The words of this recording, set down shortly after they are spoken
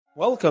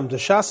Welcome to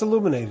Shas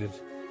Illuminated.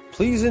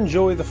 Please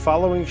enjoy the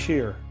following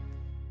shir.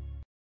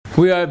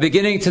 We are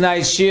beginning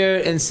tonight's shir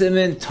in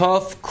Siman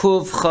Tov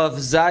Kuv Chav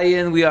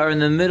Zayin. We are in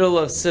the middle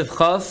of Sif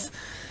Chav.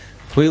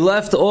 We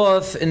left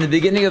off in the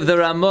beginning of the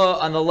Ramah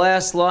on the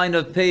last line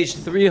of page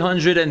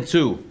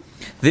 302.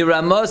 The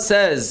Ramah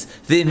says,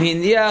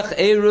 "V'imhiniach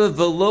eruv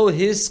v'lo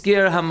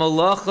hiskir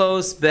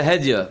hamalachos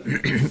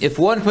behedya." If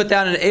one put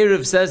down an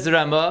eruv, says the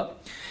Ramah,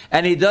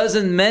 and he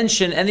doesn't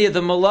mention any of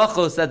the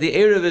malachos that the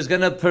eruv is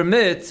going to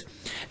permit,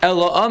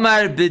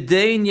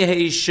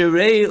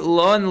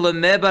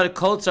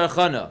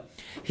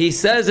 he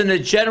says in a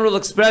general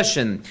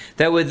expression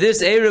that with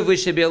this eruv we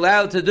should be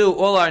allowed to do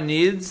all our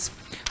needs.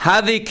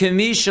 Havi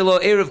kemi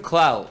shelo eruv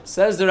klal.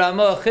 Says the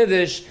Ramah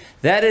Chiddush,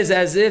 that is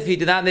as if he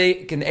did not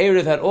make an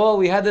eruv at all.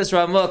 We had this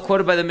Ramah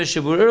quoted by the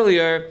Mishabur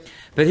earlier,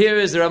 but here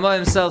is the Ramah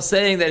himself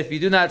saying that if you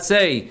do not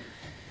say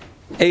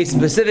a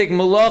specific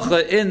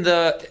malacha in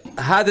the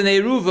Hadan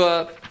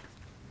Eruva,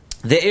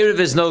 the Eruv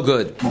is no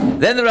good.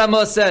 Then the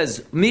Ramah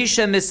says,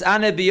 Misha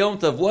misane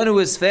biyomtav, one who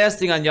is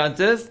fasting on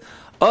Yontif,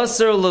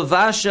 Asr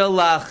levasha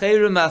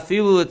la'acherim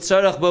afilu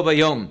l'tzarach bo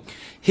bayom.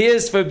 He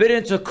is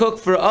forbidden to cook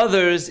for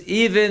others,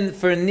 even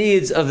for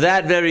needs of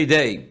that very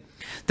day.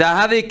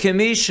 Dahavi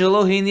kemi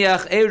shelo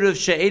hiniach eruv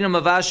she'enu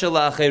mavasha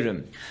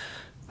la'acherim.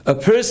 A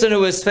person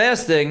who is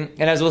fasting,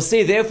 and as we'll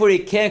see, therefore he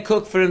can't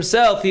cook for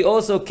himself, he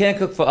also can't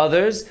cook for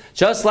others.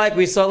 Just like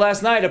we saw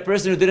last night, a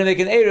person who didn't make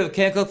an eruv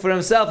can't cook for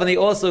himself, and he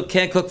also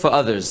can't cook for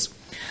others.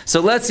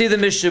 So let's see the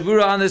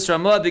Mishabura on this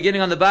Ramah,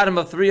 beginning on the bottom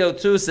of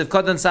 302,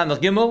 Sivkotan Samach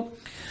Gimel.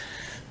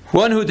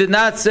 One who did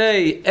not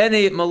say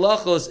any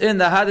malachos in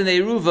the Hadan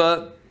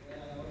Eruva,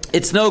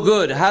 it's no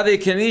good. Have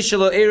kemi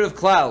shelo eruv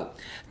klal.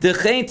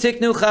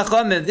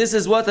 This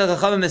is what the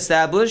Chachamim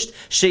established.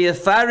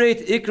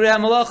 Sheyafarit ikre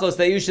malachos,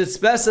 that you should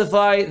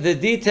specify the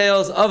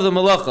details of the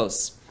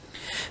malachos.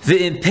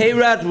 The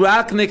impeirat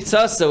rak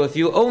miktaso, if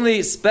you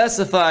only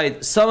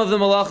specified some of the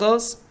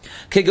malachos.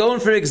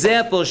 Kegon, for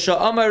example,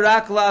 sha'amar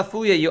rak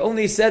la'afuya, you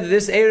only said that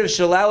this eruv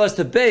should allow us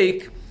to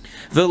bake.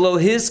 V'lo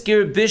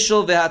hiskir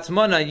bishul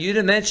v'hatmana, you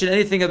didn't mention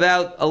anything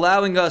about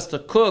allowing us to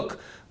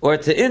cook or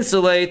to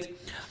insulate.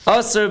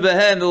 Asr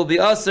behem, it will be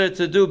asr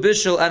to do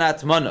bishul and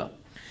hatmana.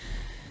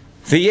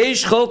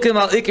 V'yesh cholkim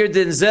al ikir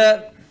din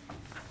zeh.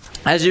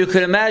 As you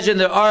can imagine,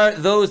 there are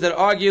those that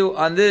argue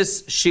on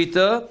this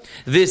shita.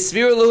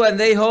 V'svirlu, and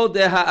they hold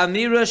the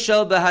ha'amira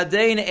shel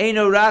behadein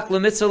eino rak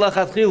l'mitzvah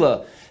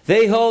lachatchila.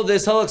 They hold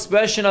this whole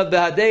expression of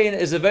behadein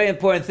is a very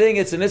important thing.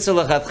 It's a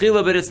mitzvah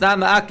lachatchila, but it's not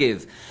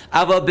ma'akiv.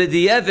 Aval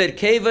b'di'evet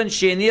kevan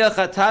she'niach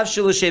hatav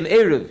shel l'shem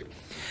eruv.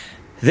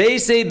 They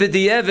say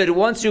b'di'evet,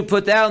 once you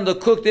put down the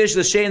cooked dish,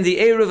 l'shem the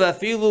eruv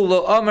afilu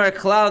lo amar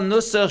klal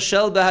nusach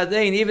shel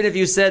behadein, even if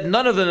you said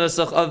none of the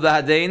nusach of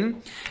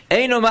behadein,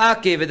 eino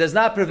ma'akiv, it does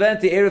not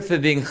prevent the eruv from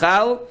being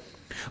chal.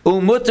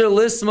 Umuter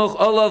lismoch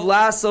olav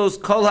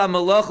lasos kol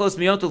ha-malachos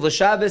miyontav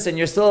l'Shabbos, and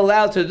you're still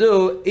allowed to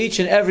do each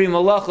and every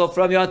malacha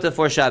from Yontav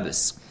for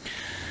Shabbos.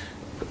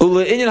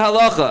 Ule'inyan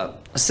halacha,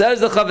 says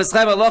the Chavetz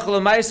Chaim, halacha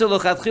l'maisa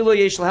l'chatchilo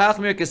yesh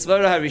l'hachmir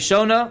kesvara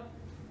harishona.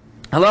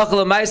 Halacha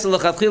l'maisa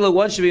l'chatchilo,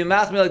 one should be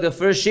machmir like the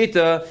first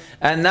shita,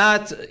 and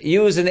not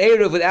use an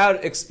eruv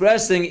without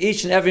expressing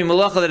each and every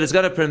malacha that is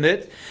going to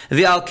permit.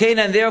 V'alkein,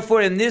 and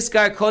therefore in this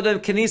guy kodem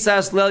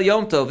kenisas leil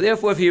yom tov.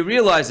 Therefore, if he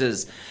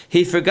realizes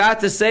he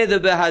forgot to say the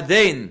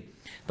behadein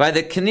by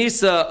the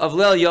kenisa of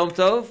leil yom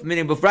tov,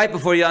 meaning right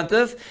before Yom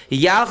Tov,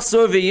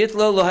 yachzor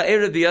v'yitlo lo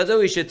ha'eruv biyado,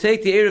 he should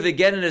take the eruv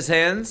again in his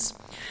hands.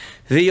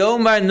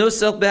 V'yomar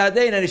nusach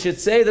behadein, and he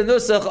should say the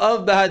nusach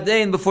of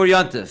behadein before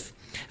Yom Tov.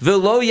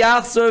 V'lo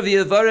yachzor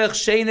v'yavarech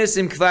shenis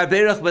im kvar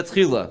berach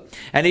batchila,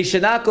 and he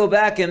should not go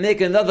back and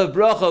make another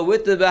bracha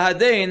with the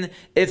behadein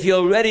if he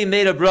already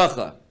made a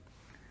bracha.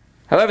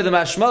 However, the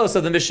mashmos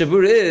of the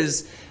Mishabur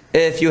is,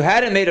 if you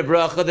hadn't made a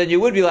bracha, then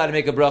you would be allowed to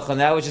make a bracha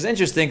now, which is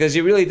interesting because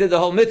you really did the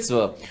whole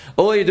mitzvah.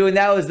 All you're doing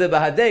now is the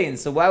behadein,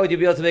 so why would you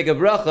be able to make a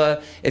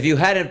bracha if you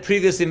hadn't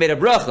previously made a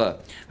bracha?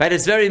 Right?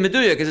 It's very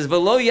meduya, because it's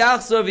v'lo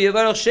yachzor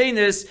v'yavarech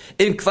shenis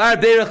im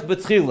kvar berach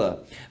batchila.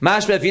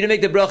 Mashma, if you didn't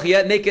make the bracha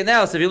yet, make it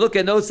now. So if you look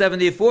at note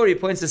 74, he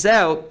points this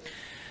out.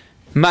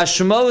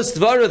 Mashmos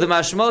dvaru, the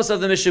mashmos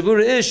of the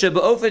Mishabura is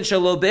shebeofen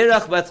shelo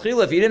berach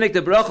batchila. If you didn't make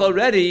the bracha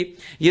already,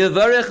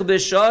 yavarech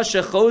b'shah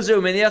shechozer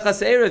u'meniach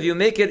has eruv. You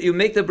make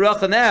the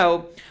bracha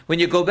now when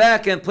you go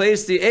back and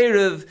place the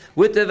eruv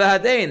with the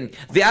behadein.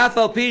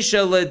 V'afal pi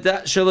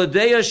sheladeya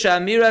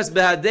shamiras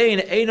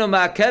behadein eino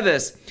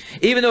ma'akeves.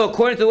 Even though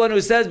according to the one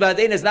who says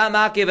behadein is not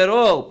ma'akev at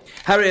all,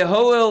 harei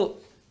hoel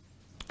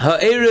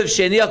ha'eruv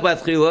sheniach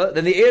batchila,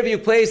 then the eruv you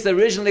placed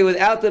originally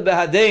without the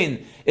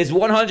behadein is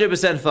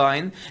 100%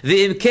 fine.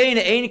 The imkain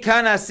ein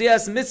kan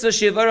asiyas mitzvah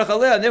shevarach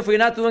aleh, and therefore you're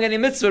not doing any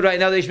mitzvah right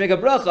now that you should make a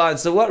bracha on.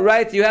 So what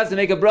right do you have to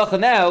make a bracha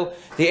now?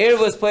 The eruv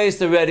was placed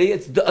already.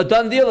 It's a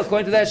done deal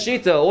according to that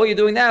shita. All you're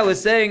doing now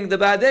is saying the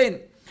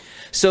behadein.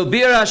 So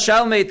bir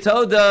hashalmei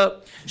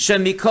toda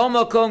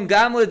shemikom makom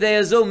gam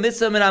l'deyazu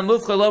mitzvah min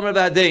hamuvcha lomer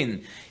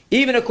behadein.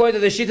 Even according to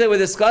the shita we're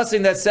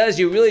discussing that says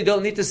you really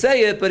don't need to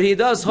say it, but he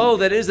does hold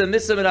that it is the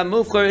mitzvah min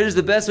hamuvcha, it is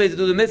the best way to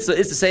do the mitzvah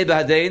is to say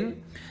behadein.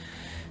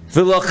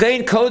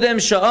 V'lochein kodem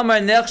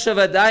sha'amar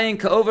nechshav adayin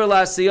ka'over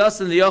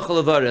la'asiyas and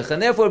liyochel levarich. And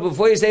therefore,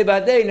 before you say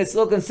ba'adayin, it's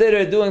still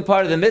considered doing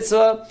part of the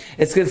mitzvah.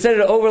 It's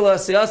considered over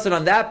la'asiyas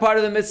on that part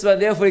of the mitzvah,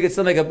 and therefore you can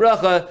still make a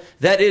bracha.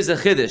 That is a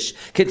chiddush.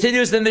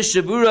 Continues the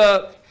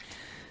Mishabura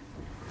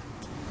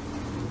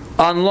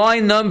on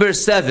line number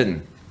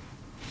 7,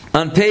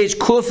 on page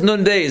Kuf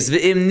Nun Beis.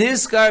 V'im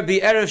niskar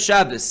bi'erev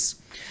Shabbos.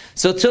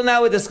 So till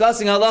now we're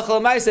discussing halacha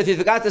l'maisa. If you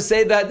forgot to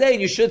say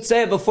b'hadein, you should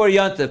say it before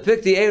Yontif.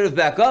 Pick the Erev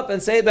back up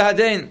and say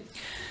b'hadein.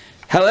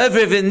 However,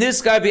 if in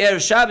niskar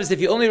b'erev Shabbos,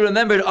 if you only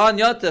remembered on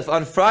Yontif,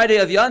 on Friday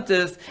of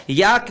Yontif,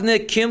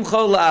 yakne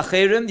kimcho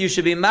la'acherim, you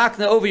should be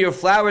makna over your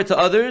flour to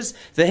others.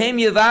 V'hem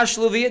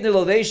yivashlu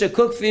v'yitnilu, they should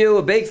cook for you,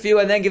 bake for you,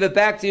 and then give it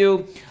back to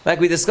you, like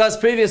we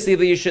discussed previously.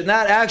 But you should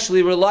not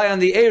actually rely on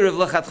the Erev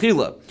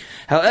l'chatchila.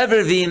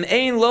 However, v'im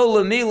ein lo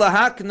l'mi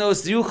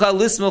lahaknos yuchal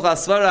lismuch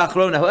asvara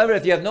achrona. However,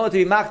 if you have no one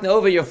to be makna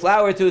over your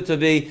flour to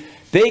be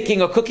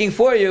baking or cooking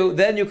for you,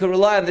 then you can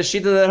rely on the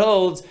shita that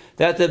holds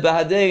that the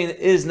bahadein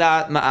is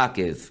not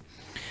ma'akiv.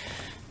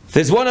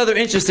 There's one other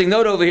interesting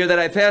note over here that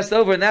I passed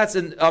over, and that's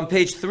on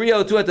page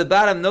 302 at the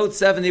bottom, note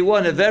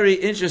 71, a very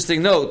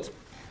interesting note.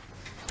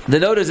 The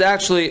note is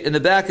actually in the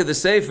back of the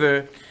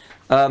Sefer.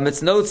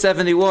 It's note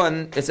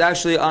 71. It's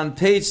actually on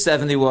page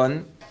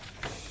 71.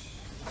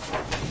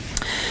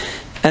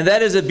 And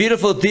that is a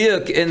beautiful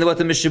diuk in what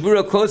the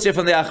Mishabura quotes here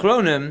from the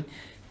Achronim.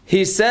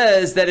 He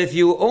says that if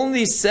you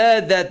only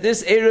said that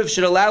this Erev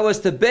should allow us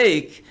to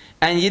bake,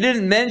 and you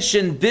didn't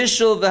mention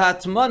Bishul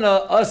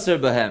v'hatmana aser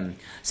bahem.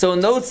 So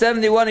in note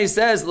 71 he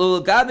says,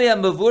 L'ulgabi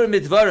ha-mavur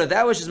midvara,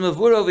 that which is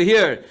mavur over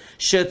here,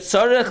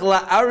 shetzarech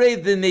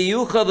la'arei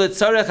v'meyucha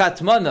v'tzarech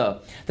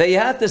hatmana, that you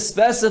have to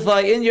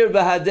specify in your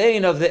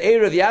bahadein of the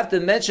Erev, you have to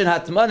mention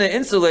hatmana,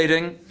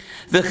 insulating.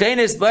 V'chein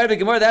is bar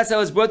b'gemara, that's how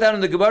it's brought down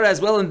in the Gemara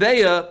as well in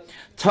Beya.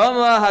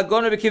 Tama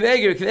hagona b'kiv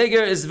Eger. Kiv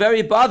Eger is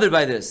very bothered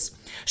by this.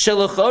 The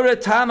whole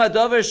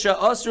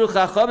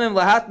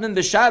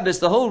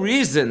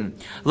reason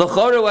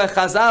l'chora why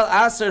Chazal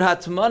aser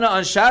hatmana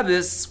on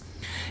Shabbos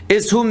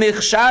is hu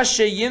michshash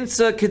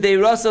sheyimtza k'dei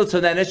rasel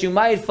tonenet. You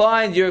might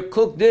find your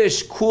cooked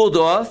dish cooled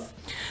off,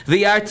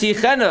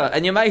 v'yartichena,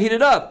 and you might heat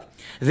it up,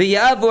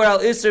 v'yavor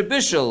al iser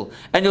bishul,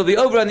 and you'll be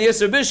over on the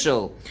iser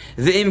bishul,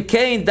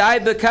 v'imkein dai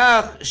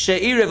bekach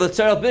she'irev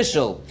l'tzar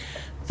bishul.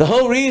 The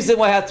whole reason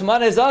why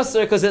hatmana is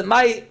aser because it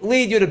might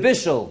lead you to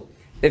bishul.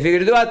 If you're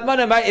going to do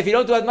atmana, if you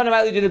don't do atmana, it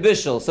might lead you to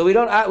bishul. So we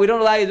don't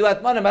allow you to do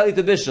atmana, it might lead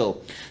to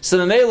bishul. So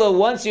the mela,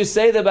 once you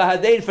say the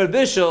bahadein for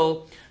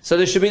bishul, so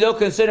there should be no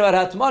concern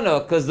about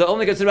hatmana, because the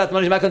only concern about hatmana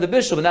is you might come to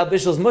bishul, but now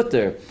bishul's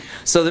mutter.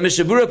 So the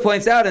Mishabura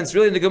points out, and it's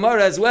really in the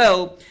Gemara as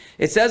well,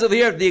 it says over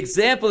here, the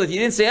example, if you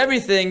didn't say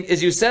everything,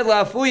 is you said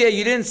la'afuya,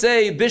 you didn't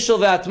say bishul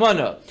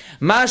ve'atmana.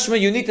 Mashma,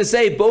 you need to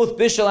say both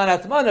bishul and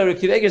atmana. Rabbi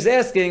Tzvi is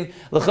asking,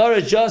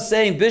 l'chara, just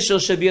saying bishul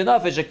should be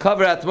enough, it should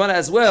cover atmana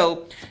as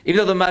well,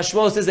 even though the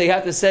Mashmo says they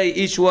have to say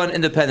each one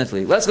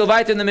independently. Let's go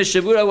weiter in the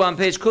Mishabura, we're on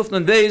page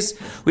Kufnun Beis,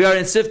 we are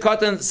in Sif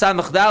Katan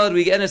Samach Daled, we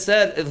again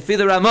said,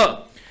 the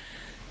Ramah,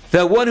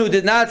 that one who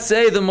did not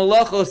say the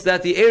malachos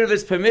that the Erev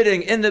is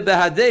permitting in the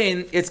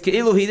Behadein, it's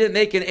keilu he didn't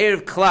make an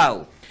Erev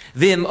klal.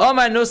 V'im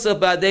omar nusach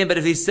b'hadein, but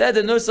if he said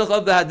the nusach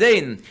of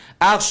b'hadein,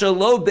 ach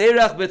shelo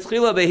beirach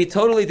b'tchila, but he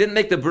totally didn't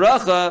make the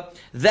bracha,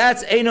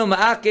 that's eino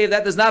ma'akev,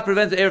 that does not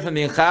prevent the Erev from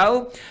being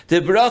chal.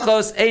 The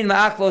brachos ein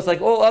ma'akvos, like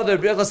all other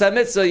brachos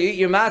ha-mitzvah, you eat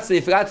your matzah,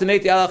 you forgot to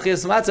make the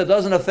alachiyas matzah,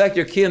 doesn't affect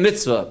your kiyam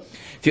mitzvah.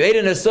 If you ate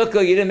in a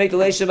sukkah, you didn't make the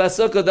leishav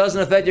sukkah,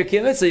 doesn't affect your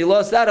kiyam mitzvah. You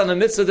lost out on the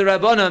mitzvah the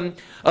rabbanim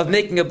of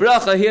making a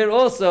bracha. Here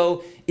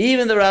also,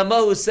 even the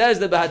Ramah who says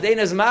the b'hadein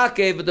is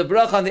ma'akev, but the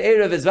bracha on the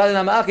Erev is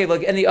vadin ma'akev,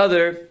 like any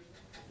other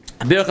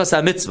birchas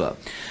ha-mitzvah.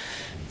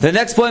 The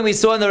next point we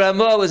saw in the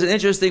Ramah was an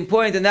interesting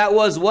point, and that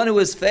was one who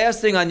is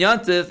fasting on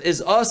Yontif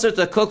is also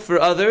to cook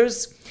for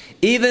others,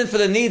 even for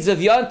the needs of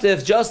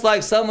Yontif, just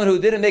like someone who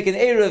didn't make an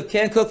Erev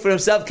can't cook for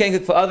himself, can't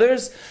cook for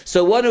others.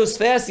 So one who's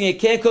fasting, he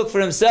can't cook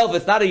for himself.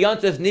 It's not a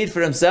Yontif need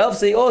for himself,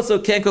 so he also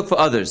can't cook for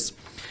others.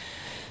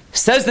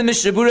 Says the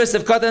Mishaburas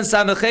of Katan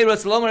Samachei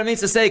Ratzalomar,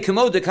 means to say,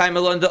 Kamo dekai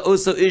melonda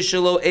oso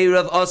ishalo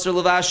Erev asr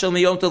levashel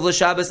miyomtov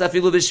l'Shabbos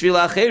afilu b'shvil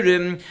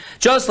acherim.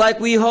 Just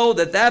like we hold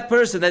that that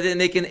person that didn't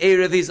make an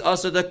Erev, he's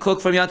also to cook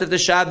from Yontif to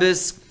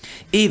Shabbos,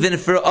 even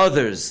for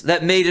others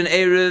that made an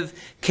Erev,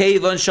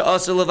 Keivan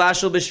sha'asr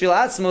levashel b'shvil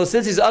atzmo,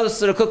 since he's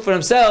also to cook for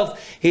himself,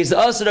 he's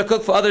also to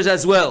cook for others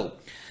as well.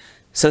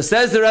 So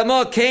says the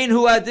Ramah, Kain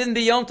hu adin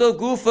b'yomtov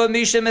gufa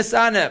misha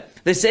mesane.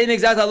 The same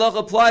exact halach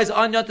applies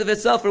on Yontif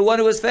itself for one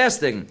who is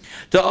fasting.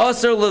 To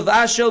asr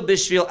levashel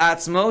b'shvil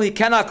atzmo, he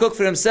cannot cook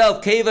for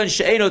himself. Keivan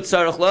she'eno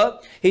tzarich la,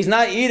 he's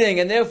not eating,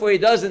 and therefore he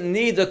doesn't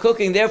need the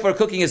cooking. Therefore,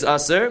 cooking is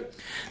asr.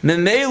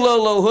 Memelo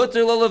lo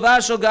huter lo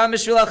levashel gam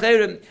b'shvil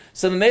acherim.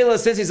 So memelo,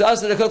 since he's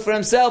asr to cook for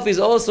himself, he's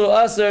also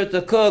asr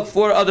to cook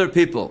for other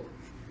people.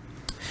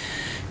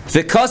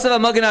 The Kosav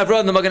Magen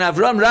Avram, the Magen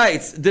Avram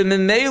writes, the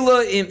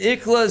Memela im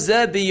Ikla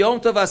Zeh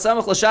b'Yom Tov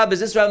Asamach l'Shabbos.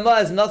 This Ramah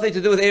has nothing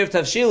to do with Erev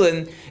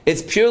Tavshilin.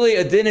 It's purely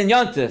a din in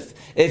Yontif.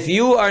 If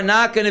you are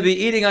not going to be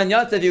eating on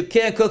Yontif, you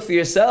can't cook for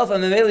yourself,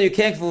 and Memela you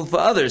can't cook for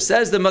others.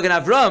 Says the Magen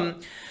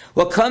Avram,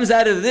 What comes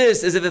out of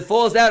this is if it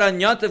falls out on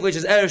Yontif, which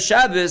is Erev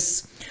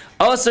Shabbos,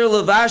 Aser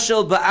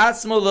levashel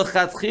ba'atzmo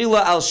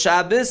lechatchila al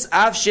Shabbos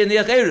av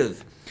sheniach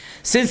erev.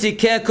 Since he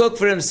can't cook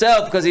for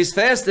himself because he's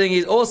fasting,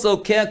 he also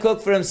can't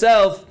cook for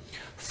himself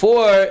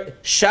for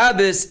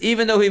Shabbos,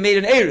 even though he made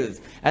an erev.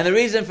 And the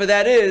reason for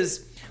that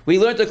is, we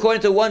learned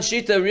according to one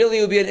shita, really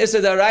it would be an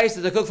issa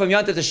d'oraisa to cook from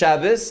Yontif to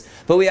Shabbos,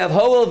 but we have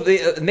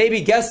maybe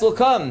guests will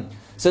come.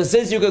 So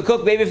since you could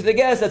cook maybe for the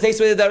guests, that takes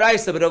away the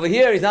d'oraisa. But over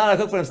here, he's not allowed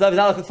to cook for himself, he's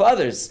not allowed to cook for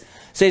others.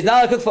 So he's not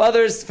allowed to cook for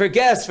others, for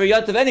guests, for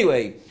Yontif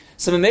anyway.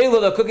 So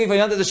Memelo, the cooking for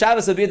Yontif to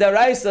Shabbos would be a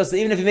d'oraisa, so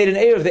even if he made an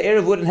erev, the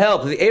erev wouldn't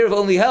help. The erev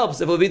only helps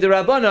if it would be the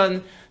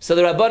Rabbanon, so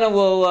the Rabbanon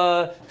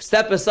will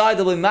step aside,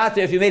 it will matter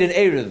if you made an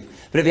erev.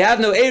 But if you have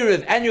no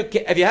erev, and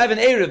if you have an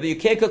erev, but you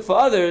can't cook for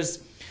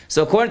others,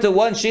 so according to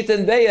one shita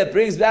and Beya, it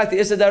brings back the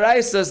issa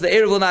d'oraisa, so the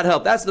erev will not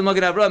help. That's the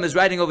Magen Avraham is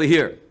writing over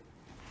here.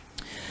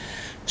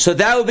 So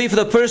that would be for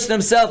the person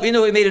himself. Even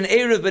though he made an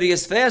erev, but he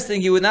is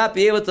fasting, he would not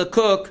be able to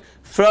cook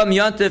from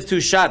Yontif to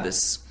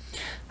Shabbos.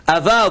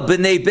 Aval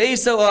b'nei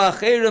beisa or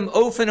acherim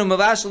ofen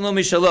u'mavashal no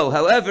mishalo.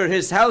 However,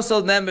 his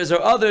household members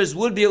or others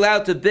would be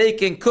allowed to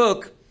bake and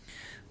cook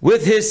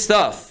with his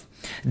stuff.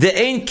 The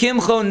ein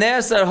kimcho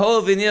nesar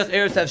ho v'niach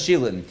erev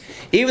tavshilin.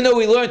 Even though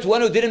we learned one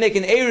who didn't make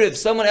an erev,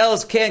 someone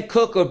else can't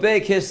cook or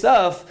bake his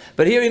stuff,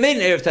 but here he made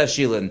an erev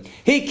tavshilin.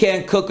 He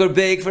can't cook or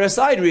bake for a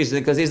side reason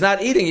because he's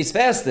not eating, he's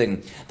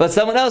fasting. But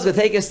someone else could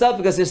take his stuff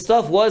because his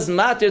stuff was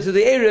matter to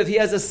the erev. He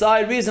has a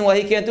side reason why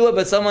he can't do it,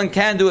 but someone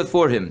can do it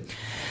for him.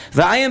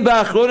 The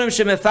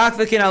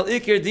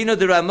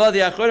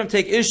Achronim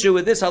take issue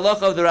with this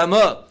halacha of the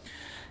Ramah,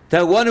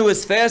 that one who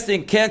is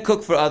fasting can't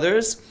cook for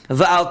others. And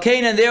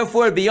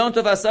therefore, beyond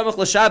of Asamach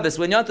l'Shabbos,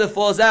 when Yontif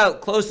falls out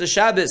close to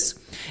Shabbos,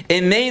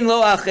 in main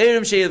lo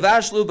acherim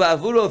sheyavashlu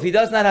ba'avuro, if he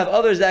does not have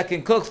others that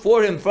can cook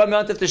for him from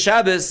Yontif to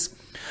Shabbos,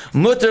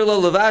 mutter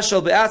lo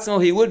levashel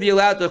be'atzmo, he would be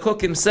allowed to cook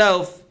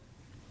himself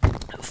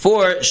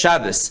for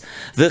Shabbos.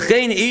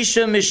 V'chein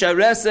isha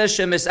misharesa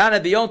shemisana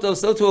b'yontif,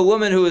 so to a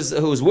woman who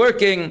is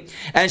working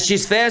and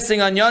she's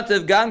fasting on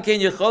Yontif, gam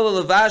ken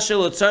yechola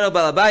levashel utzara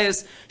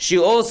balabayas, she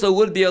also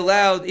would be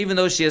allowed, even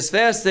though she is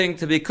fasting,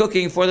 to be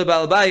cooking for the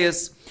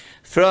balabayas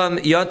from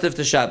Yontif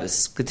to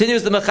Shabbos.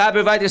 Continues the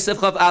Mechaber Vayter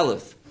Sifchav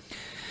Aleph.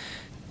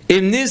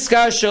 Im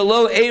niskar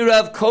shalo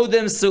eirav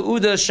kodem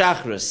seuda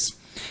shachris.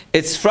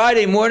 It's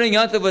Friday morning.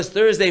 Yontif was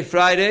Thursday,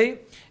 Friday.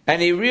 And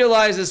he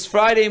realizes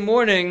Friday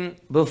morning,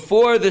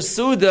 before the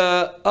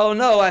Suda, oh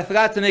no, I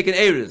forgot to make an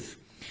Erev.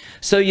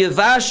 So,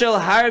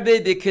 Yevashel harbe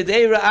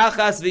b'kedei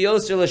ra'achas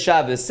v'yosir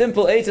l'Shabbos.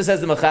 Simple eitzah,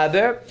 says the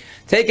Mechaber.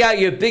 Take out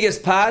your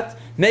biggest pot,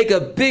 make a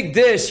big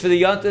dish for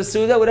the Yontif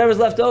Suda, whatever's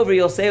left over,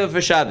 you'll save it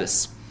for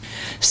Shabbos.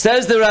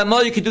 Says the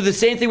Ramah, you can do the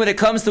same thing when it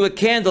comes to a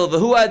candle.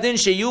 V'hu adin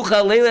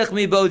sheyuchal leilech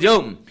mibod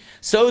yom.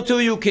 So too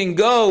you can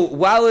go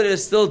while it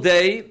is still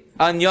day,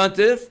 on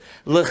Yontif,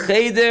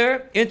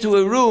 l'cheder, into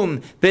a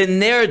room,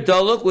 ben-ner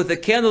daluk, with a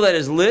candle that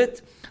is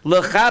lit,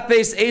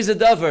 l'chapes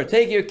ezadavar,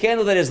 take your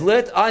candle that is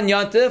lit on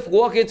Yontif,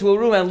 walk into a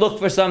room and look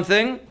for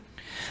something,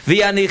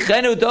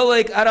 v'yanichenu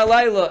dolek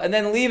aralayla, and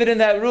then leave it in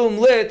that room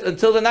lit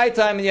until the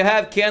nighttime, and you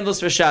have candles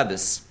for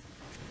Shabbos.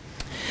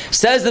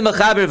 Says the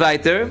Mechaber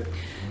Vayter,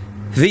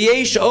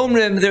 v'yesh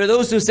omrim, there are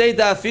those who say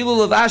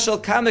da'afilu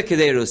levashal kama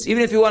kederus,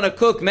 even if you want to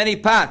cook many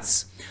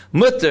pots,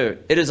 mutter,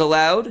 it is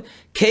allowed.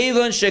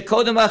 Kevon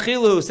shekodem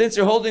achilu, since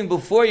you're holding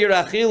before your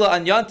achila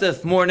on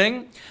Yontif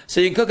morning, so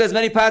you can cook as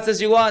many pots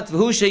as you want.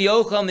 V'hu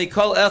sheyochal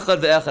mikol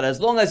echad ve'echad,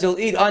 as long as you'll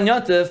eat on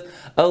Yontif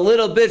a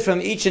little bit from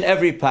each and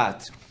every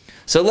pot.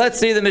 So let's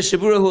see the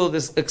Mishabura who will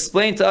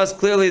explain to us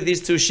clearly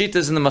these two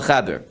shitas in the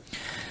Mechaber.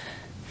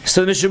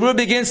 So the Mishabura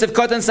begins, if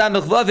Kotan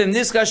Samech Vavim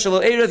Niska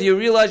Shalo Erev, you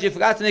realize you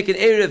forgot to make an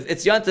Erev,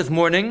 it's Yontif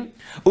morning.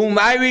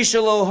 Umayri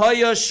Shalo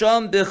Hoya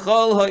Sham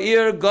Bechol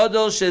Ha'ir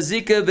Godol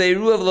Shezika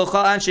Beiruav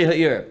Lochal Anshe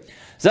Ha'ir.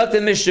 Zakt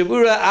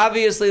Mishabura,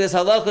 obviously this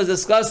halacha is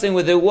discussing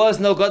where there was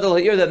no Gadol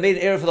Ha'ir that made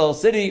an Erev for the whole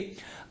city.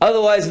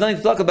 Otherwise, there's nothing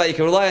to talk about. You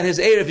can rely on his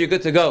Erev, you're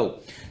good to go.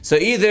 So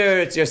either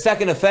it's your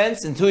second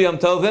offense in 2 Yom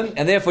Tovim,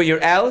 and therefore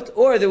you're out,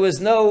 or there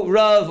was no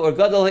Rav or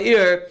Gadol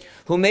Ha'ir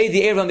who made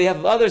the Erev on behalf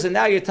of others, and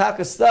now your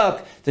taka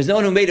stuck. There's no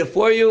one who made it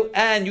for you,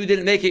 and you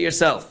didn't make it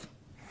yourself.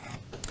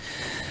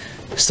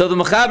 So the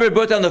Mechaber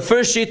brought down the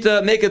first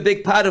shita, make a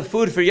big pot of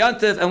food for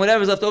Yontif, and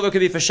whatever's left over could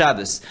be for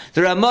Shabbos.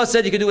 The Ramah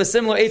said you could do a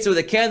similar eitzah with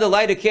a candle,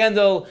 light a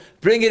candle,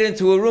 bring it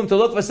into a room to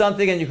look for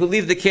something, and you could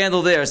leave the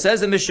candle there.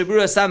 Says the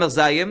Mishabura Samech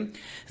Zayim,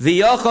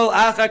 V'yochol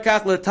achar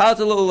kach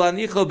l'taltalo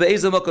ulanicho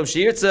be'ezo mokom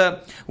she'yirtza.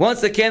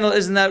 Once the candle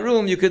is in that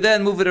room, you could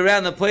then move it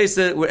around and place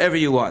it wherever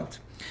you want.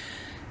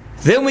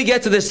 Then we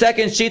get to the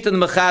second sheet in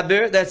the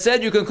Mechaber that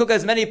said you can cook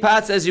as many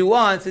pots as you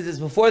want since it's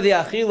before the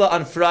Achila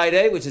on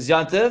Friday, which is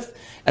Yontif,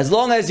 as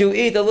long as you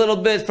eat a little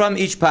bit from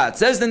each pot.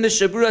 Says the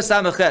Mishabura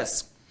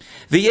Sameches,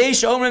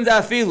 V'yesh omrim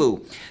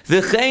da'afilu,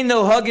 V'chein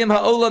no hagim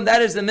ha'olam,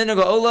 that is the minhag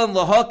ha'olam,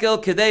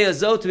 l'hakel kedei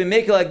azot, to be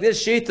making like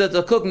this shita,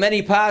 to cook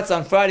many pots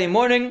on Friday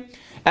morning,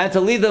 and to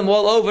leave them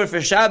all over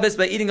for Shabbos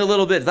by eating a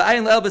little bit.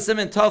 V'ayin le'el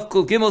b'simin tov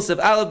kul gimel sev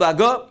alad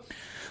ba'go,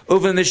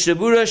 Uva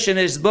mishabura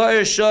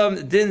shenizbaer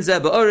sham din ze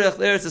ba'orech.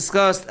 There it's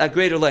discussed at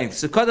greater length.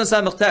 So Katan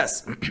Samach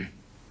Tes.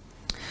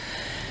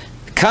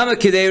 Kama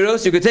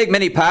kideros, you could take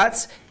many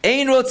pots.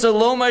 Ein rotza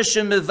lomar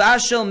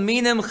shemivashel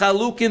minim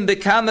chalukim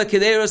bekama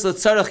kideros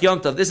l'tzarech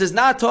yom tov. This is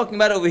not talking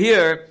about over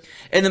here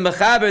in the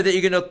mechaber that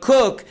you're going to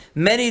cook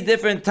many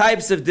different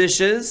types of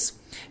dishes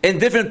in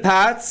different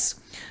pots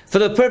for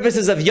the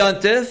purposes of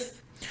yontif.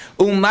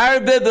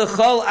 Umarbe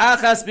b'chol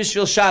achas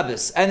b'shvil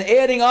Shabbos, and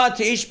adding on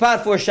to each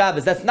pot for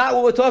Shabbos. That's not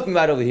what we're talking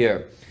about over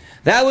here.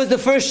 That was the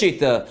first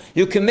shita.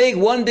 You can make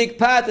one big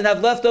pot and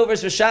have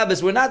leftovers for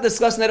Shabbos. We're not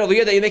discussing that over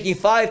here, that you're making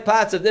 5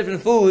 pots of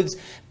different foods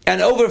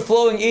and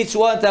overflowing each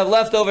one to have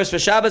leftovers for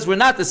Shabbos. We're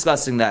not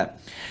discussing that.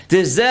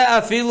 According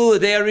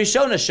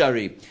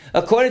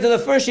to the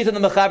first sheet of the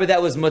Mechaber,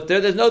 that was mutter.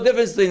 There's no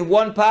difference between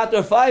 1 pot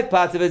or 5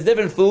 pots. If it's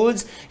different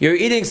foods, you're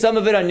eating some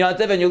of it on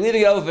Yontif and you're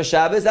leaving it over for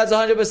Shabbos, that's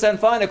 100%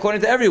 fine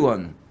according to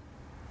everyone.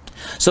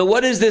 So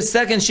what is this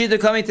second sheet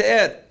coming to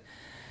add?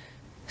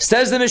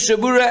 Says the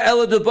Mishabura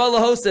Ela Dubala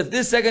Hosef.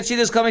 This second sheet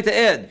is coming to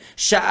add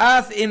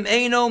Sha'af im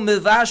Eino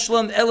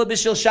Mivashlam Ela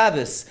Bishil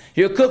Shabbos.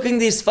 You're cooking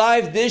these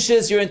 5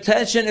 dishes. Your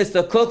intention is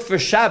to cook for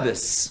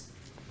Shabbos.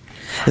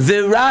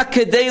 V'ra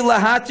kedei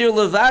lahatir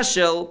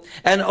levashel,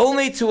 and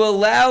only to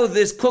allow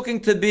this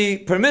cooking to be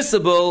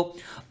permissible.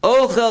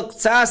 Ochel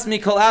tzas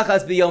mikol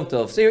achas b'yom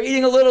tov. So you're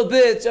eating a little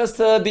bit just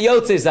to be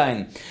yotzei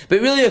zayin, but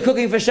really you're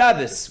cooking for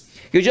Shabbos.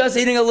 You're just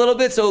eating a little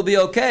bit, so it'll be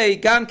okay.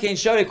 Gam kein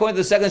shari, according to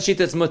the second sheet,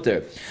 that's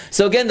mutter.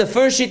 So again, the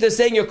first sheet is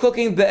saying you're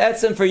cooking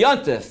be'etzem for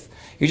yontif.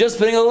 You're just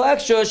putting a little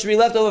extra, it should be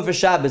left over for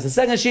Shabbos. The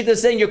second sheet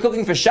is saying you're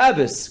cooking for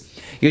Shabbos.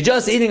 You're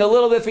just eating a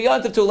little bit for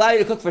yontif to allow you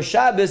to cook for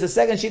Shabbos. The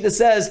second sheet that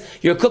says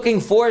you're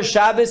cooking for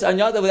Shabbos on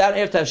yontif without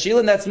erev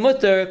tavshilin, that's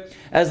mutter,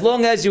 as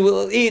long as you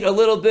will eat a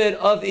little bit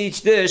of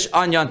each dish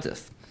on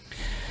yontif.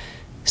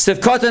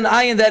 Sivkatan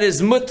ayin, that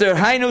is mutter.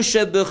 Hainu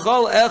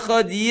shebechol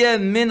echad yeh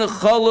min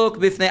chaluk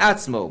b'fnei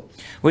atzmo.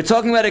 We're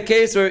talking about a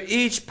case where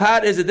each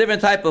pot is a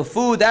different type of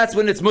food. That's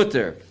when it's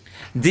mutter.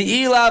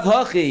 Di'ilav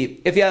hachi.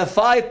 If you have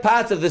 5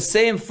 pots of the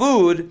same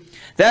food,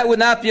 that would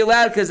not be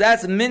allowed because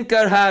that's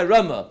minkar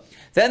harama.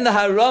 Then the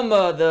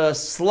harama, the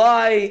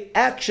sly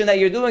action that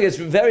you're doing, is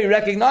very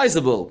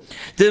recognizable.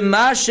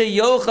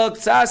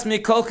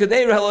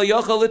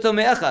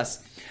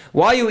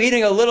 Why are you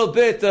eating a little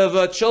bit of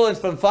cholent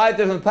from 5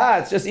 different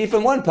pots? Just eat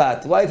from 1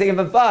 pot. Why are you taking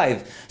from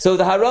 5? So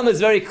the haram is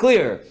very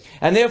clear.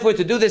 And therefore,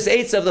 to do this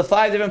 8 of the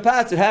 5 different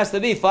pots, it has to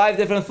be 5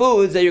 different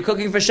foods that you're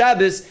cooking for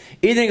Shabbos,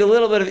 eating a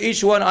little bit of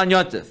each one on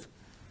Yontif.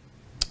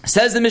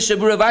 Says the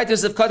Mishabura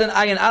Vaitis of Katan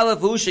Ayin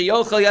Aleph, you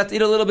have to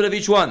eat a little bit of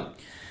each one.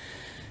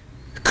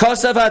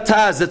 Kosav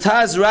HaTaz, the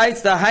Taz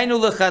writes, the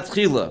Hainu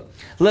Lechatchila.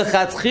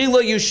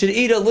 Lechatchila, you should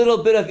eat a little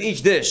bit of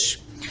each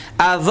dish.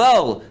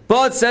 Aval,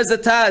 but says the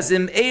Taz,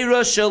 im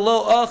eira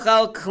shelo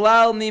ochal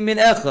klal mimin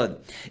echad.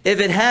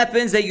 If it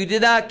happens that you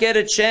did not get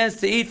a chance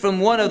to eat from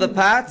one of the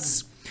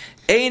pots,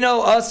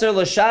 eino aser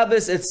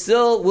l'Shabbos, it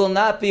still will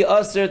not be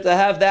aser to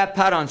have that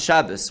pot on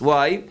Shabbos.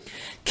 Why?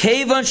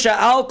 Kevan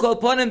sha'al kol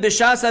ponim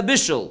b'shas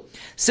habishul.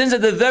 Since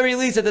at the very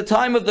least, at the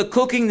time of the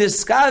cooking,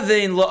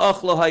 niskavein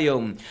la'achlo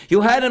hayom,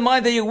 you had in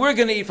mind that you were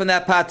going to eat from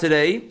that pot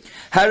today.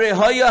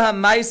 Harehoya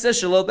ha'maisa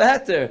shelo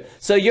beheter.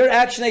 So your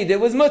action that you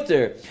did was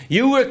mutter.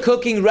 You were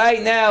cooking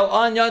right now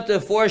on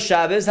Yontif for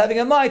Shabbos, having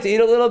in mind to eat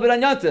a little bit on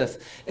Yontif.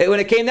 When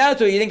it came down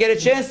to it, you didn't get a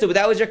chance to, but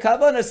that was your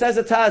kavanah. Says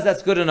the Taz,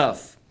 that's good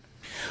enough.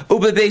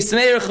 Ube Beis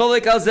Meir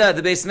cholek al zeh.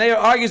 The Beis Meir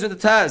argues with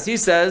the Taz. He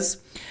says,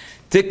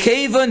 since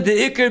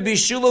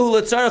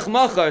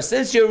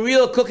your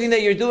real cooking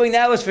that you're doing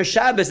now is for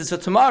Shabbos, it's for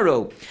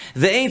tomorrow.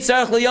 The ain't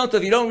tzarech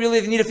liyontav, you don't really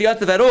even need it for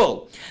yontav at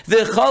all.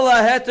 The whole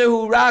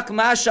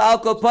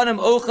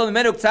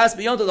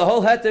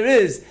heter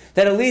is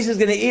that at least is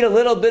going to eat a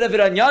little bit of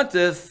it on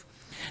yontav.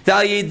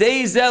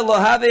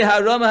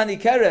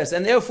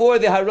 And therefore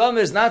the haram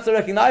is not so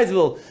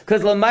recognizable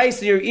because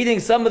lamaisa you're eating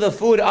some of the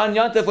food on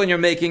yontav when you're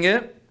making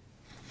it.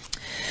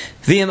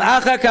 But if you're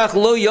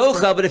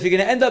going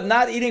to end up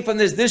not eating from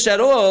this dish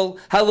at all,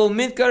 then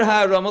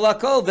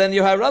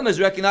your haram is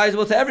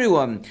recognizable to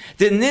everyone.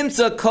 It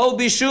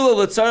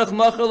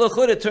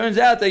turns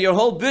out that your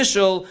whole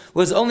bishul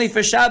was only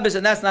for Shabbos,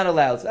 and that's not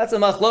allowed. So that's a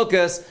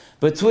machlokas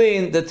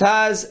between the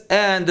Taz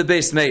and the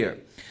Beis Meir.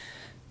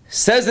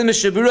 Says the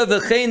Mishabura,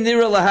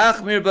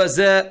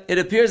 it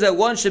appears that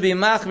one should be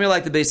machmir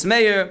like the Beis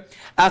Meir,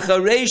 because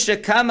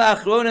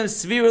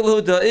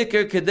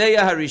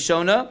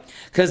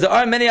there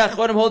are many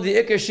achronim hold the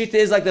ikar shita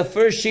is like the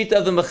first shita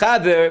of the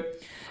mechaber,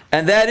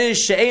 and that is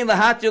she'ein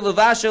lahatir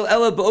levashel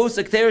ela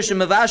ba'osak teresh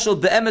mevashel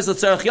be'emes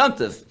l'tzarech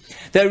yontif.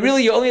 That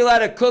really you're only allowed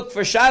to cook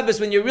for Shabbos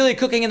when you're really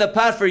cooking in the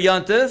pot for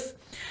yontif.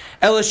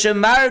 Ela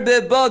shemar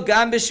be'ba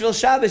gam b'shvil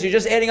Shabbos. You're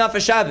just adding on for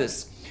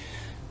Shabbos.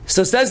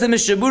 So says the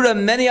Mishabura,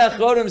 many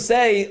achronim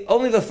say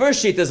only the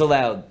first sheet is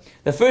allowed.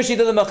 The first sheet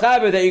of the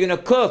mechaber that you're going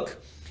to cook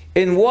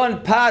in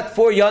 1 pot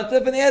for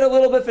Yontif, and they add a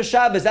little bit for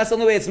Shabbos. That's the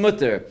only way it's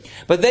mutter.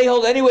 But they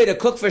hold anyway to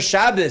cook for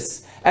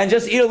Shabbos and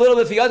just eat a little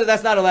bit for Yontif,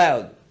 that's not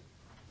allowed.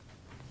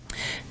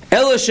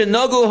 But like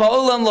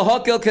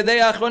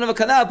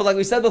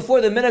we said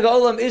before, the minhag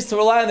ha'olam is to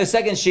rely on the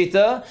second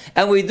shita,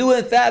 and we do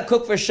in fact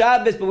cook for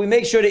Shabbos, but we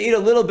make sure to eat a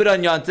little bit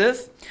on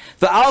Yontif.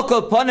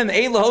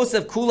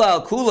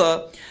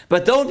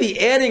 But don't be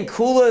adding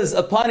kulas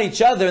upon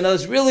each other. And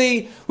those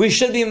really, we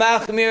should be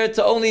machmir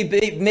to only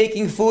be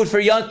making food for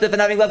Yontif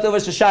and having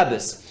leftovers for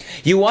Shabbos.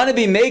 You want to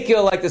be making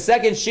like the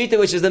second shita,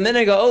 which is the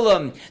minhag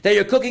ha'olam, that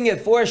you're cooking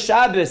it for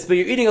Shabbos, but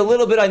you're eating a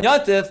little bit on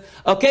Yontif.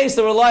 Okay,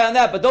 so rely on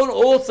that, but don't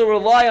also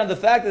rely on the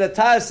fact that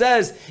the Taz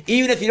says,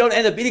 even if you don't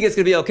end up eating it, it's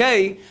going to be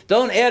okay.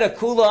 Don't add a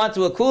kula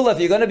onto a kula. If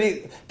you're going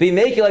to be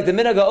making like the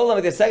minhag ha'olam,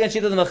 like the second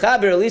shita of the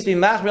mechaber, at least be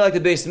machmir like the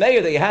Beis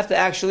Meir, that you have to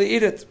actually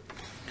eat it.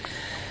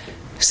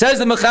 Says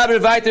the Mechaber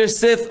Vayter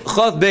Sif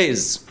Chov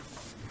Beis.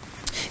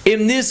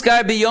 Im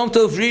niskar b'yom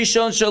tov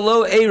rishon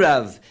shalo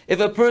eirav. If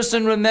a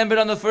person remembered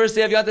on the first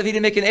day of Yom Tov, he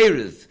didn't make an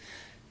eirav.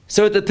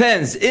 So it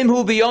depends. Im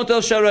hu b'yom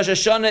tov shal Rosh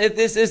Hashanah. If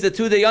this is the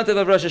 2-day Yom Tov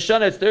of Rosh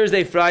Hashanah, it's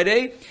Thursday,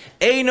 Friday.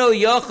 Eino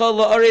yochal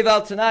la'arev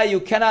al tanai. You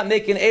cannot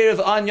make an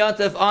eirav on Yom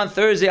Tov on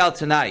Thursday al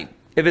tanai.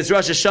 If it's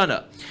Rosh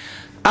Hashanah.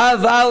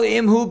 Aval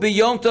im hu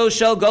b'yom tov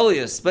shal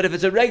Golius. But if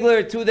it's a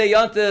regular 2-day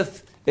Yom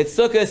Tov, it's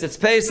Sukkot, it's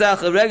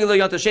Pesach, a regular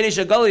Yom Tov Sheni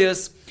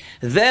Shagolius.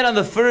 Then on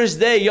the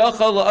first day,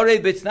 Yochal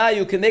La'arei B'Tnai,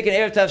 you can make an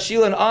Erev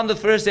Tavshilin on the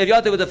first day of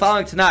Yom Tov with the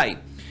following Tnai.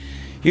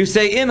 You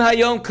say Im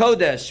Hayom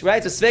Kodesh,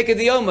 right? It's a Sveika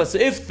Diyoma. So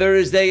if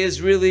Thursday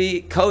is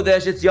really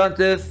Kodesh, it's Yom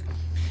Tov.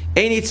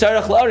 Eini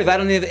Tzarech La'arev, I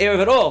don't need the Erev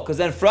at all, because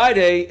then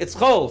Friday it's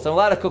Chol. So I'm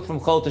allowed to cook from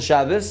Chol to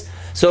Shabbos.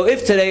 So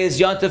if today is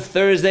Yom Tov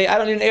Thursday, I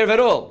don't need an Erev at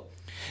all.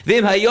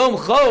 V'Im Hayom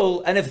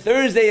Chol, and if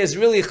Thursday is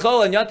really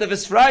Chol and Yom Tov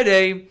is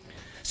Friday,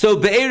 so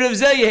be'erev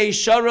zeh yehi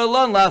shara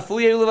lan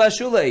la'afuye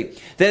u'levashulei.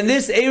 Then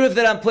this erev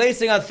that I'm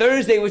placing on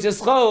Thursday, which is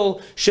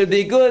Chol, should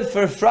be good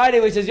for Friday,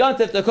 which is Yom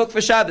Tov, to cook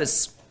for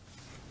Shabbos.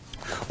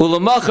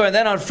 U'lamachar, and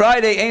then on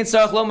Friday, ain't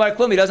tzarich lomar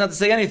klum. He doesn't have to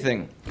say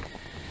anything.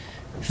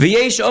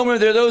 V'yesh omer,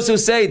 there are those who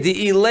say,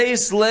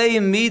 Di'ileis lei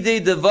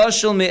midei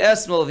devashel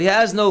me'esmol. If he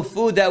has no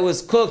food that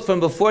was cooked from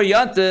before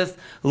Yom Tov,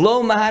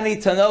 lo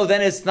mahani tano,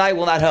 then his night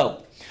will not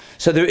help.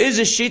 So there is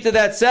a shita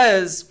that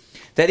says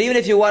that even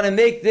if you want to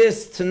make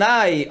this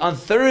tonight on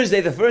Thursday,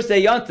 the first day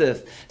Yom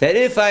Tov, that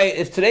if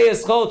today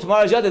is Chol,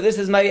 tomorrow is Yom Tov, this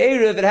is my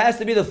Erev, it has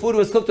to be the food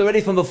was cooked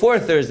already from before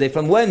Thursday,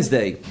 from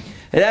Wednesday.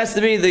 It has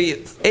to be the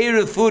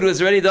Erev food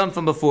was already done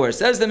from before.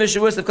 Says the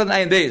Mishnah of Kotan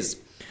Ayin Beis.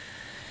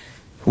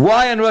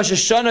 Why on Rosh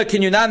Hashanah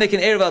can you not make an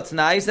Erev al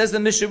Tanai? Says the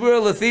Mishnah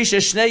Lefish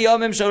Shnei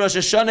Yomim Shal Rosh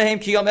Hashanah Heim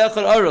Ki Yom Echad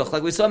Aruch.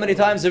 Like we saw many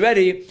times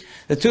already,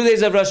 the 2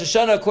 days of Rosh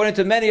Hashanah, according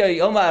to many,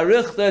 Yom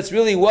Ha'arichta, it's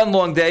really one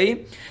long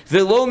day.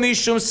 V'lo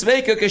mishum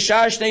sveika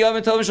k'shar Shnei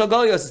Yomim Tovim Shal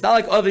Golios. It's not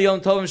like other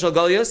Yom Tovim Shal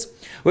Golios,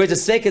 where it's a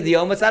sake of the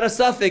Yom. It's not a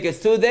suffix. It's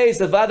 2 days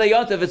of Vada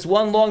Yom Tov. It's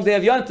one long day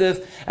of Yom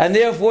Tov, and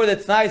therefore the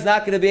Tanai is not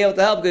going to be able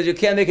to help because you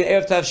can't make an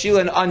Erev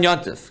Tavshilin on Yom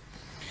Tov.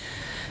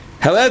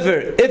 However,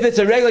 if it's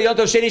a regular Yom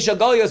Tov Sheni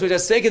Shagolios, which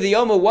is sake of the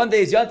Yom, 1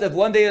 day is Yom Tov,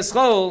 1 day is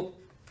Chol,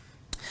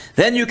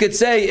 then you could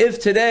say, if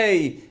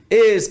today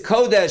is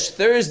Kodesh,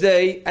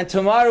 Thursday, and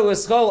tomorrow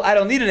is Chol, I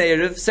don't need an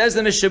Erev. Says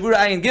the Mishabura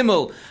Ayin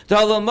Gimel,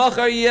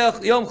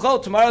 Yom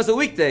Chol, tomorrow is a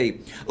weekday.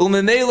 Even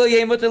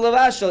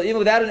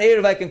without an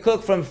Erev, I can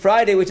cook from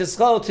Friday, which is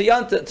Chol,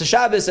 to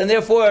Shabbos, and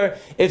therefore,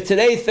 if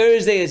today,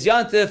 Thursday, is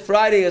Yom Tov,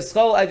 Friday is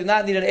Chol, I do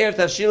not need an Erev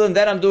Tavshilin,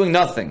 then I'm doing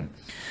nothing.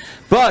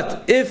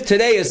 But if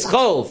today is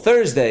Chol,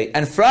 Thursday,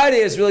 and Friday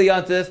is really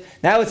Yom Tov,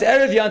 now it's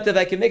Erev Yom Tov,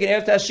 I can make an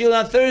Erev Tashil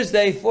on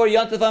Thursday for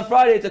Yom Tov on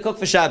Friday to cook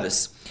for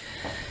Shabbos.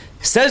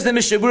 Says the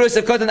Mishaburas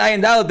of Kotan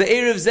Ayin Dal,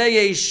 Be'erev Zeh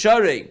Yehi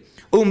Sharei,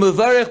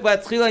 U'mevarech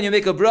B'atchila, and you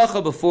make a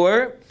bracha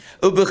before,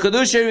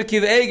 U'b'chadushay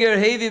Rekiv Eger,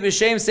 Hevi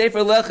B'Shem Sefer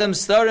Lechem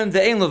Starim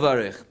De'ein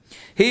Levarech.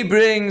 He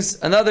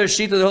brings another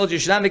shita that holds you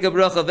should not make a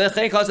bracha,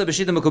 V'chei Chasa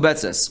B'shita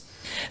Mekubetzes.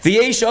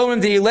 V'yesh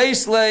Omrim De'ilei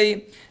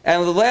Slei.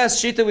 And the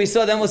last shita we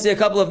saw, then we'll see a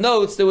couple of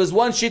notes. There was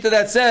one shita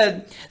that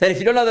said that if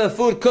you don't have the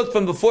food cooked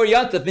from before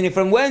Yom Tov, meaning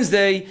from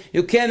Wednesday,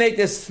 you can't make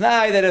this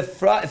tnai that if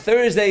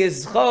Thursday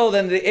is Chol,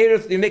 then the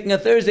Erev you're making on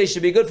Thursday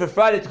should be good for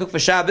Friday to cook for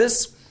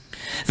Shabbos.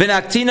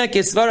 V'naktina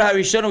kisvara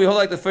harishon, we hold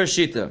like the first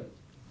shita.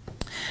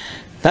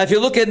 Now if you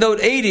look at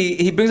note 80,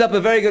 he brings up a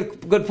very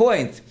good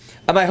point.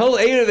 My whole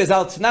Erev is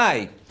al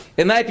tnai.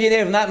 It might be an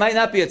Erev, might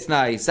not be a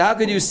tnai. So how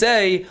could you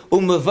say,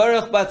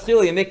 u'mevarech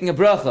batchil, you're making a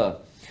bracha?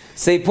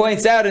 So he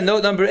points out in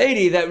note number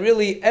 80 that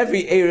really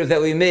every Erev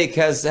that we make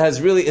is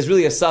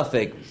really a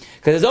suffix.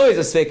 Because there's always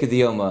a Sveika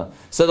Diyoma.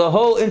 So the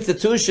whole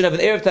institution of an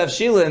Erev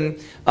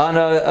Tavshilin on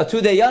a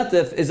 2-day Yom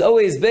Tov is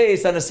always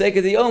based on a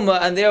Sveika Diyoma,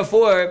 and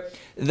therefore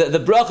the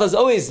bracha is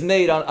always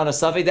made on a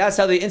suffix. That's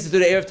how they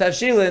institute Erev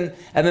Tavshilin,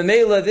 and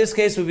Memela, this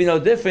case would be no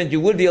different. You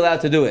would be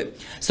allowed to do it.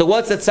 So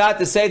what's the tzad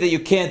to say that you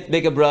can't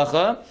make a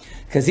bracha?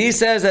 Because he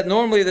says that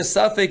normally the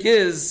suffix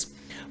is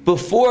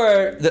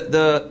before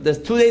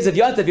the 2 days of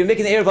Yom Tov, you're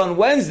making the Erev on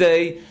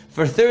Wednesday.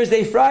 For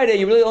Thursday, Friday,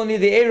 you really only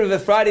need the Erev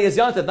if Friday is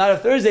Yom Tov, not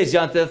if Thursday is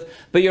Yom Tov,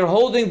 but you're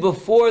holding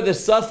before the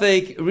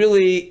suffix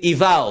really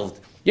evolved.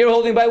 You're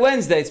holding by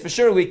Wednesday. It's for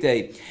sure a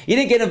weekday. You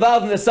didn't get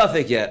involved in the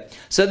suffix yet.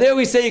 So there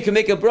we say you can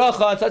make a bracha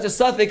on such a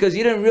suffix because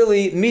you didn't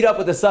really meet up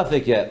with the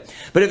suffix yet.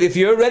 But if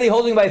you're already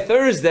holding by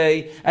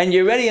Thursday and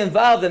you're already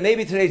involved, and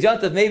maybe today's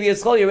Yontif, maybe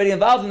it's Chol, you're already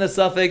involved in the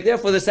suffix,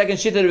 therefore the second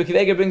shita that Rabbi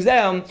Tzvi brings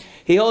down,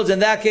 he holds in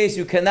that case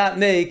you cannot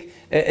make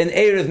an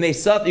Erev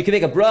Meisafik. You can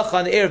make a bracha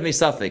on the Erev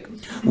Meisafik.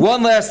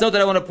 One last note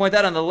that I want to point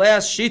out on the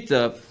last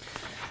shita,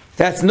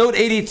 that's note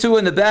 82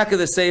 in the back of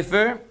the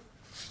Sefer.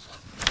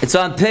 It's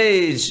on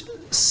page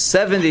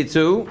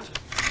 72.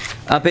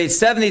 On page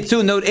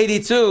 72, note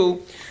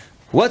 82,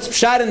 what's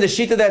pshat in the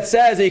shita that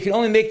says that you can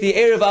only make the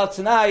Erev al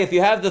Tanai if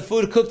you have the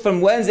food cooked from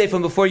Wednesday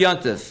from before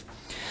Yontif?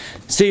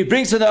 So he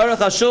brings from the Aruch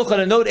HaShulchan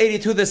in note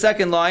 82, the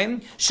second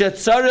line,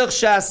 Shetzarech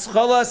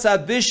shascholas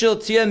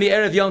habishul tia mi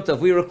Erev Yontif.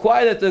 We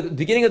require that the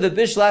beginning of the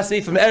bishul has to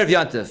be from Erev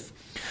Yontif.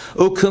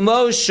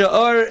 Ukemo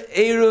sha'or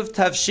Erev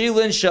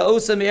tavshilin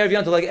sha'osa mi Erev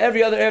Yontif. Like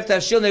every other Erev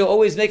tavshilin, they will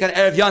always make on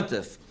Erev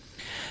Yontif.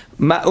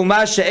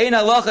 Uma she'ein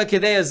halacha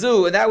kedei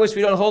azu, and that which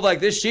we don't hold like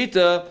this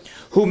shita,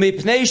 hu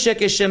mipnei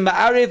shekeshem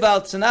ma'arev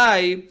al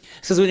tanai,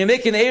 says when you're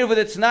making Erev with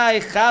a tanai,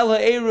 chal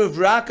ha'erev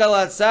rak al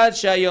atzad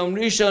sha'yom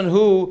rishon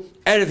hu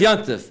Erev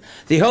Yontif.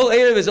 The whole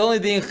Erev is only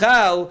being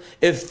chal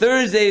if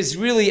Thursday is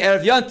really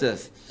Erev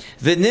Yontif.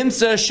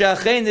 V'nimtza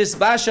sha'chein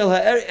nisbashal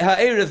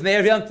ha'erev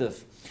me'erev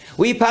Yontif.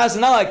 We pass it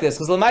not like this,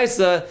 because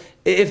l'maisa,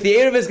 if the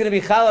Erev is going to be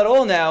chal at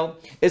all now,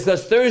 it's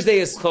because Thursday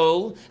is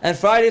chol and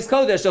Friday is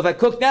kodesh. So if I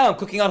cook now, I'm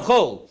cooking on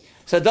chol.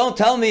 So don't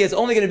tell me it's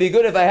only going to be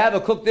good if I have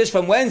a cooked dish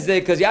from Wednesday,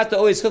 because you have to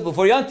always cook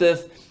before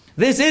Yontif.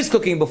 This is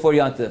cooking before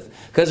Yontif.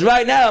 Because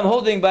right now I'm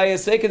holding by a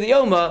sake of the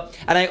Yoma,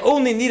 and I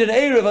only need an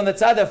Erev on the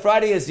tzad that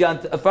Friday is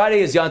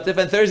Yontif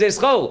and Thursday is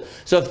chol.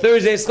 So if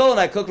Thursday is chol and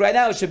I cook right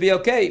now, it should be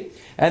okay.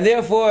 And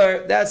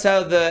therefore, that's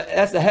the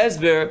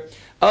hezber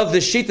of the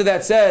shita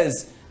that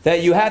says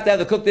that you have to have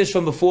the cooked dish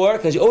from before,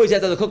 because you always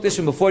have to have the cooked dish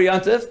from before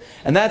Yontif,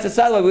 and that's the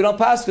side why we don't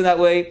pass in that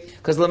way,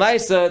 because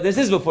Lamaisa, this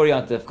is before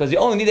Yontif, because you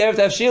only need Erev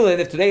to have Shilin.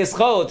 If today is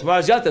Chol, tomorrow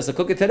is Yontif, so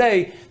cook it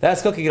today,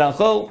 that's cooking it on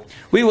Chol.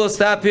 We will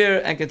stop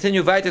here and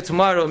continue weiter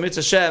tomorrow,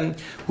 Mitzvah Shem,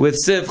 with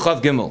Siv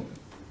Chav Gimel.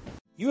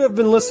 You have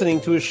been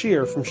listening to a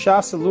shiur from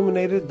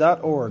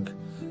shasilluminated.org.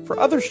 For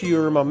other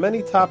shiurim on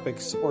many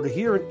topics, or to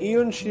hear an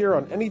Iyun shiur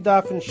on any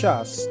daf in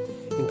Shas,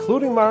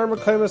 including Ma'ar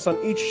Mekaymas on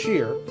each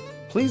shiur,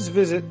 please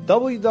visit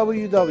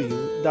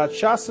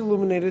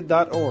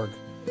www.shasilluminated.org.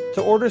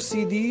 To order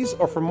CDs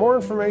or for more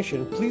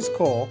information, please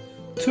call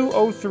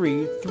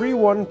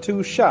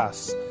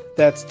 203-312-SHAS.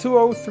 That's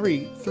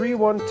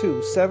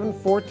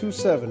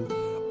 203-312-7427,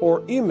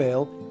 or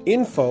email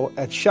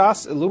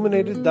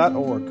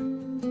info@shasilluminated.org.